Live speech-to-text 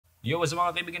Yo, what's up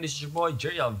mga kaibigan? This is your boy,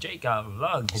 Jerry of JK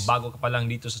Vlogs. Kung bago ka pa lang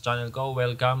dito sa channel ko,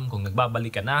 welcome. Kung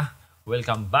nagbabalik ka na,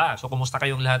 welcome back. So, kumusta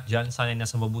kayong lahat dyan? Sana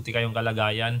nasa mabuti kayong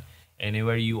kalagayan.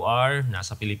 Anywhere you are,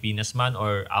 nasa Pilipinas man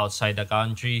or outside the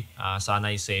country,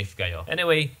 sana'y safe kayo.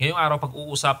 Anyway, ngayong araw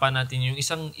pag-uusapan natin yung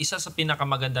isa sa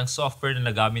pinakamagandang software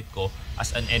na nagamit ko as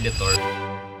an editor.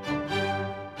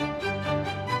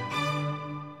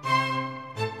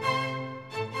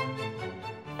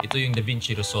 Ito yung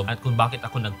Davinci Resolve at kung bakit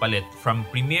ako nagpalit from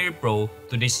Premiere Pro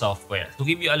to this software. To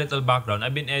give you a little background,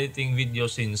 I've been editing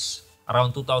videos since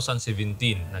around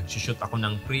 2017. Nag-shoot ako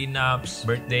ng prenups,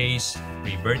 birthdays,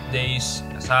 pre-birthdays,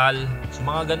 kasal. So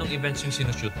mga ganong events yung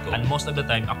sinushoot ko. And most of the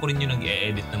time, ako rin yung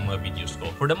nag-e-edit ng mga videos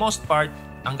ko. For the most part,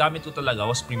 ang gamit ko talaga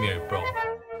was Premiere Pro.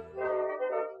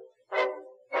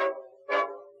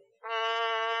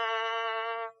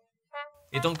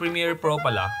 Itong Premiere Pro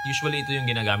pala, usually ito yung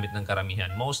ginagamit ng karamihan.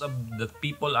 Most of the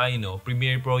people I know,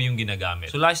 Premiere Pro yung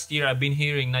ginagamit. So last year, I've been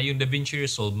hearing na yung Davinci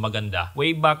Resolve maganda.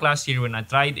 Way back last year when I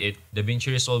tried it,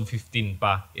 Davinci Resolve 15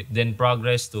 pa. It then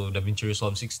progressed to Davinci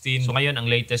Resolve 16. So ngayon, ang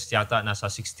latest yata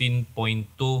nasa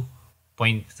 16.2.3.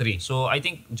 So I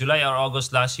think July or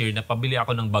August last year, napabili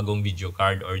ako ng bagong video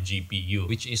card or GPU,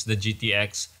 which is the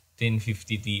GTX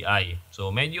 1050 Ti.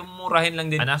 So medyo murahin lang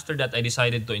din. And after that, I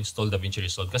decided to install Davinci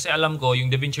Resolve. Kasi alam ko,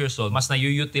 yung Davinci Resolve, mas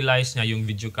na-utilize niya yung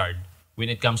video card when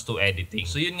it comes to editing.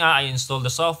 So yun nga, I installed the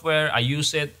software, I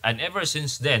use it, and ever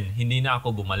since then, hindi na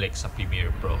ako bumalik sa Premiere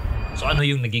Pro. So ano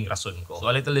yung naging rason ko? So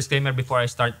a little disclaimer before I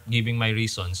start giving my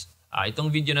reasons.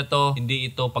 Itong video na to, hindi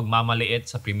ito pagmamaliit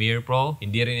sa Premiere Pro.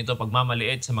 Hindi rin ito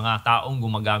pagmamaliit sa mga taong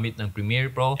gumagamit ng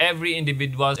Premiere Pro. Every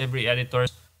individual, every editor,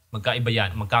 magkaiba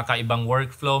yan. Magkakaibang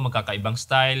workflow, magkakaibang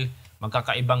style,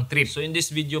 magkakaibang trip. So in this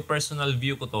video, personal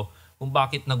view ko to kung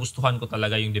bakit nagustuhan ko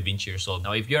talaga yung Davinci Resolve.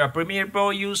 Now, if you're a Premiere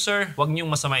Pro user, huwag niyong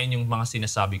masamain yung mga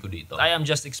sinasabi ko dito. I am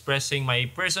just expressing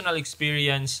my personal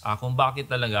experience kung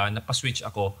bakit talaga napaswitch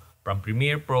ako from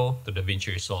Premiere Pro to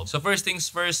Davinci Resolve. So first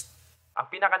things first, ang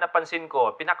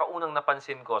pinakaunang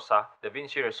napansin ko sa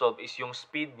Davinci Resolve is yung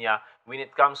speed niya when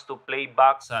it comes to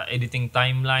playback, sa editing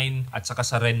timeline, at saka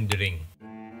sa rendering.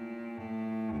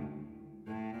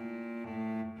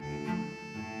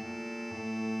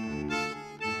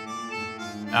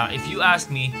 If you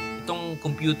ask me, itong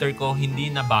computer ko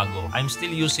hindi na bago. I'm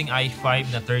still using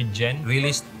i5 na 3rd gen,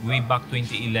 released way back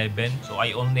 2011. So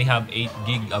I only have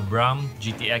 8GB of RAM,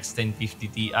 GTX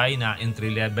 1050 Ti na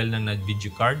entry level na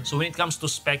video card. So when it comes to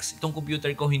specs, itong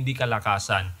computer ko hindi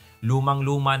kalakasan.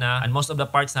 Lumang-luma na, and most of the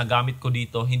parts na gamit ko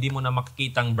dito, hindi mo na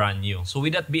makikitang brand new. So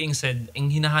with that being said,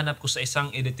 ang hinahanap ko sa isang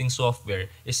editing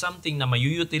software is something na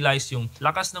ma-utilize yung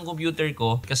lakas ng computer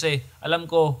ko kasi alam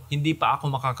ko, hindi pa ako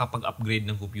makakapag-upgrade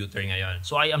ng computer ngayon.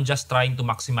 So I am just trying to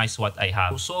maximize what I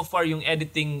have. So far, yung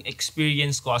editing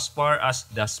experience ko as far as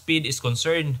the speed is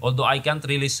concerned, although I can't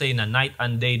really say na night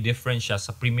and day difference siya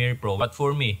sa Premiere Pro, but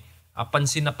for me,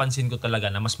 pansin ko talaga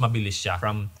na mas mabilis siya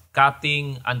from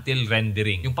cutting until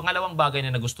rendering. Yung pangalawang bagay na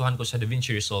nagustuhan ko sa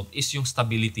Davinci Resolve is yung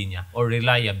stability niya or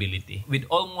reliability. With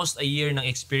almost a year ng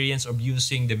experience of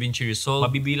using Davinci Resolve,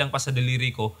 mabibilang pa sa daliri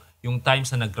ko yung times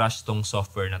na nag-crash tong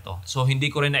software na to. So hindi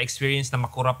ko rin na-experience na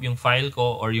makorrupt yung file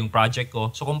ko or yung project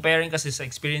ko. So comparing kasi sa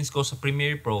experience ko sa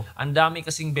Premiere Pro, ang dami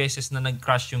kasing beses na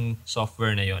nag-crash yung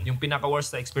software na yon. Yung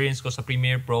pinaka-worst na experience ko sa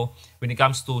Premiere Pro when it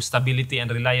comes to stability and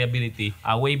reliability,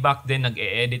 way back then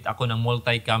nag-e-edit ako ng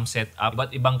multi-cam setup,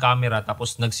 iba't ibang camera,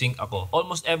 tapos nag-sync ako.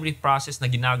 Almost every process na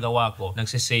ginagawa ko,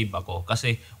 nagsisave ako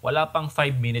kasi wala pang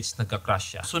 5 minutes nagka-crash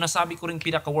siya. So nasabi ko rin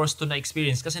pinaka-worst to na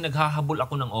experience kasi naghahabol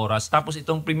ako ng oras, tapos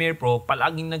itong Premiere Pro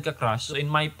palaging nagka-crash. So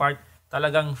in my part,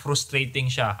 talagang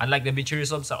frustrating siya. Unlike the Davinci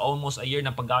Resolve, sa almost a year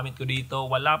na paggamit ko dito,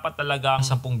 wala pa talaga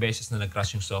 10 beses na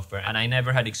nag-crash yung software. And I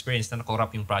never had experience na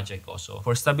nakorrupt yung project ko. So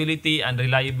for stability and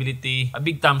reliability, a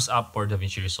big thumbs up for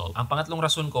Davinci Resolve. Ang pangatlong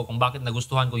rason ko kung bakit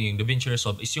nagustuhan ko yung Davinci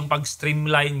Resolve is yung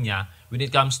pag-streamline niya when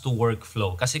it comes to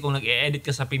workflow. Kasi kung nag-e-edit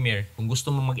ka sa Premiere, kung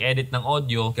gusto mo mag-edit ng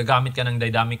audio, gagamit ka ng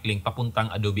dynamic link papuntang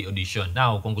Adobe Audition.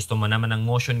 Now, kung gusto mo naman ng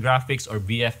motion graphics or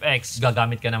VFX,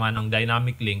 gagamit ka naman ng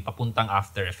dynamic link papuntang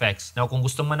After Effects. Now, kung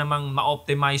gusto mo namang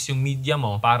ma-optimize yung media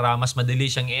mo para mas madali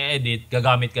siyang i-edit,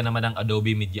 gagamit ka naman ng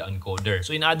Adobe Media Encoder.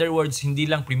 So in other words, hindi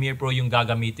lang Premiere Pro yung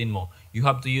gagamitin mo. You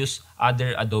have to use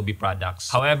other Adobe products.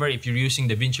 However, if you're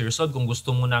using Davinci Resolve, kung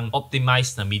gusto mo ng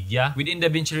optimized na media, within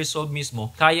Davinci Resolve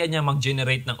mismo, kaya niya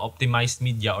mag-generate ng optimized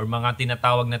media or mga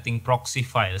tinatawag nating proxy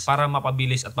files para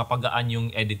mapabilis at mapagaan yung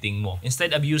editing mo.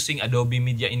 Instead of using Adobe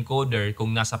Media Encoder,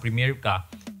 kung nasa Premiere ka,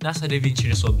 nasa Davinci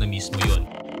Resolve na mismo yun.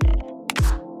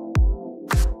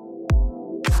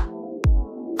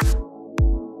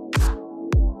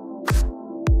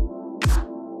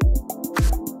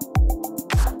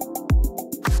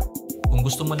 Kung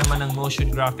gusto mo naman ng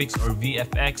motion graphics or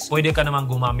VFX, pwede ka naman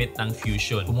gumamit ng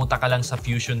Fusion. Pumunta ka lang sa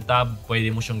Fusion tab, pwede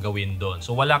mo siyang gawin doon.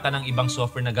 So wala ka ng ibang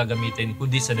software na gagamitin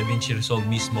kundi sa Davinci Resolve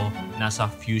mismo, nasa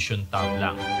Fusion tab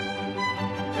lang.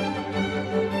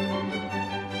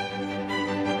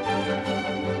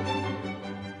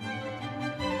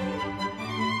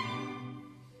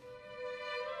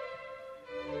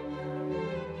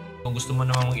 Kung gusto mo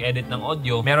naman mag-edit ng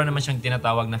audio, meron naman siyang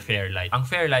tinatawag na Fairlight. Ang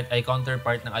Fairlight ay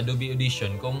counterpart ng Adobe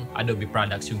Audition kung Adobe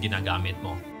products yung ginagamit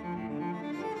mo.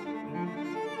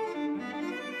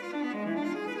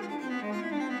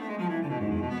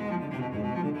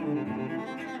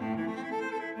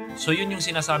 So yun yung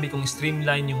sinasabi kong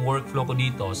streamline yung workflow ko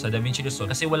dito sa Davinci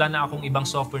Resolve kasi wala na akong ibang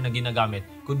software na ginagamit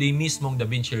kundi mismong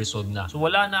Davinci Resolve na. So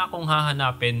wala na akong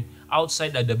hahanapin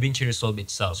outside the Davinci Resolve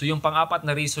itself. So yung pang-apat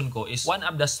na reason ko is one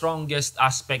of the strongest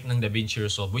aspect ng Davinci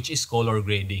Resolve, which is color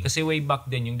grading. Kasi way back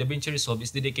then, yung Davinci Resolve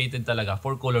is dedicated talaga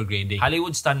for color grading.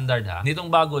 Hollywood standard ha. Nitong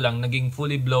bago lang, naging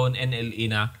fully blown NLE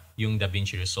na yung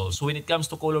Davinci Resolve. So when it comes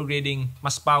to color grading,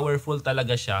 mas powerful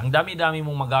talaga siya. Ang dami-dami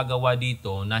mong magagawa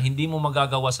dito na hindi mo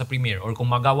magagawa sa Premiere, or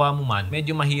kung magawa mo man,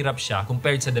 medyo mahirap siya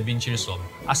compared sa Davinci Resolve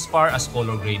as far as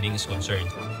color grading is concerned.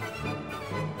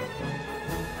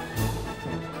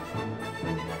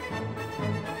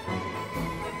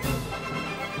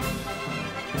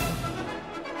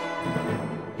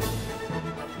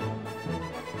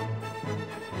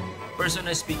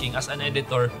 Personally speaking, as an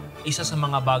editor, isa sa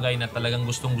mga bagay na talagang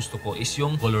gustong-gusto ko is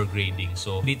yung color grading.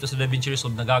 So, dito sa Davinci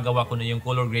Resolve, nagagawa ko na yung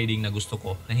color grading na gusto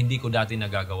ko na hindi ko dati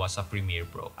nagagawa sa Premiere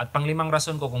Pro. At panglimang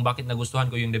rason ko kung bakit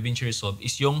nagustuhan ko yung Davinci Resolve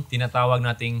is yung tinatawag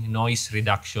nating noise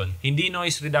reduction. Hindi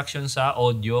noise reduction sa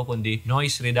audio, kundi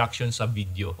noise reduction sa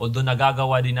video. Although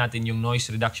nagagawa din natin yung noise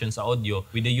reduction sa audio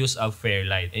with the use of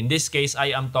Fairlight. In this case,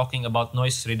 I am talking about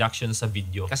noise reduction sa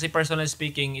video. Kasi personally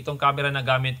speaking, itong camera na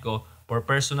gamit ko for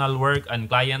personal work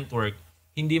and client work,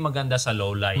 hindi maganda sa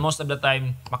low light. Most of the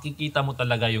time, makikita mo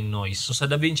talaga yung noise. So sa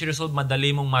Davinci Resolve,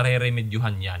 madali mong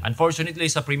mareremedyohan yan.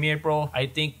 Unfortunately, sa Premiere Pro, I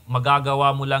think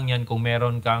magagawa mo lang yan kung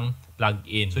meron kang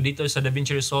plug-in. So dito sa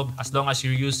Davinci Resolve, as long as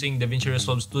you're using Davinci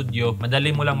Resolve Studio,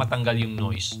 madali mo lang matanggal yung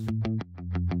noise.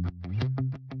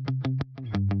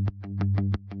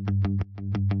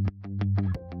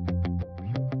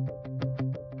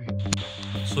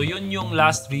 So yun yung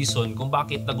last reason kung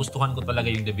bakit nagustuhan ko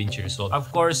talaga yung Davinci Resolve.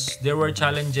 Of course, there were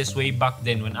challenges way back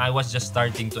then when I was just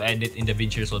starting to edit in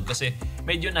Davinci Resolve kasi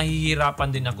medyo nahihirapan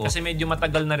din ako kasi medyo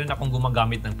matagal na rin akong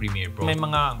gumagamit ng Premiere Pro. May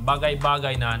mga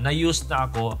bagay-bagay na na-use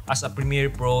na ako as a Premiere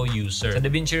Pro user. Sa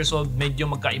Davinci Resolve, medyo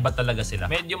magkaiba talaga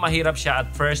sila. Medyo mahirap siya at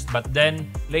first, but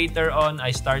then later on,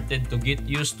 I started to get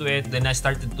used to it. Then I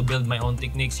started to build my own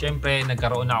techniques. Siyempre,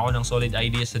 nagkaroon na ako ng solid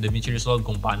ideas sa Davinci Resolve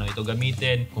kung paano ito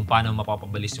gamitin, kung paano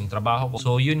mapapabilis yung trabaho ko. So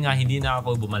yun nga, hindi na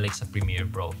ako bumalik sa Premiere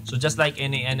Pro. So just like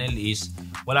any NLEs,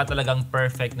 wala talagang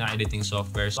perfect na editing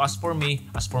software. So as for me,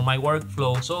 as for my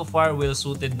workflow, so far well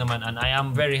suited naman and I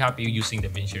am very happy using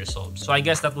Davinci Resolve. So I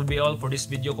guess that would be all for this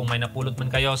video. Kung may napulot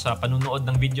man kayo sa panunood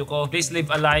ng video ko, please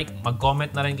leave a like,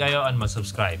 mag-comment na rin kayo and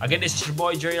mag-subscribe. Again, this is your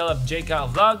boy Jeriel of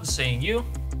JK Vlogs saying you,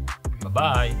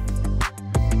 bye-bye!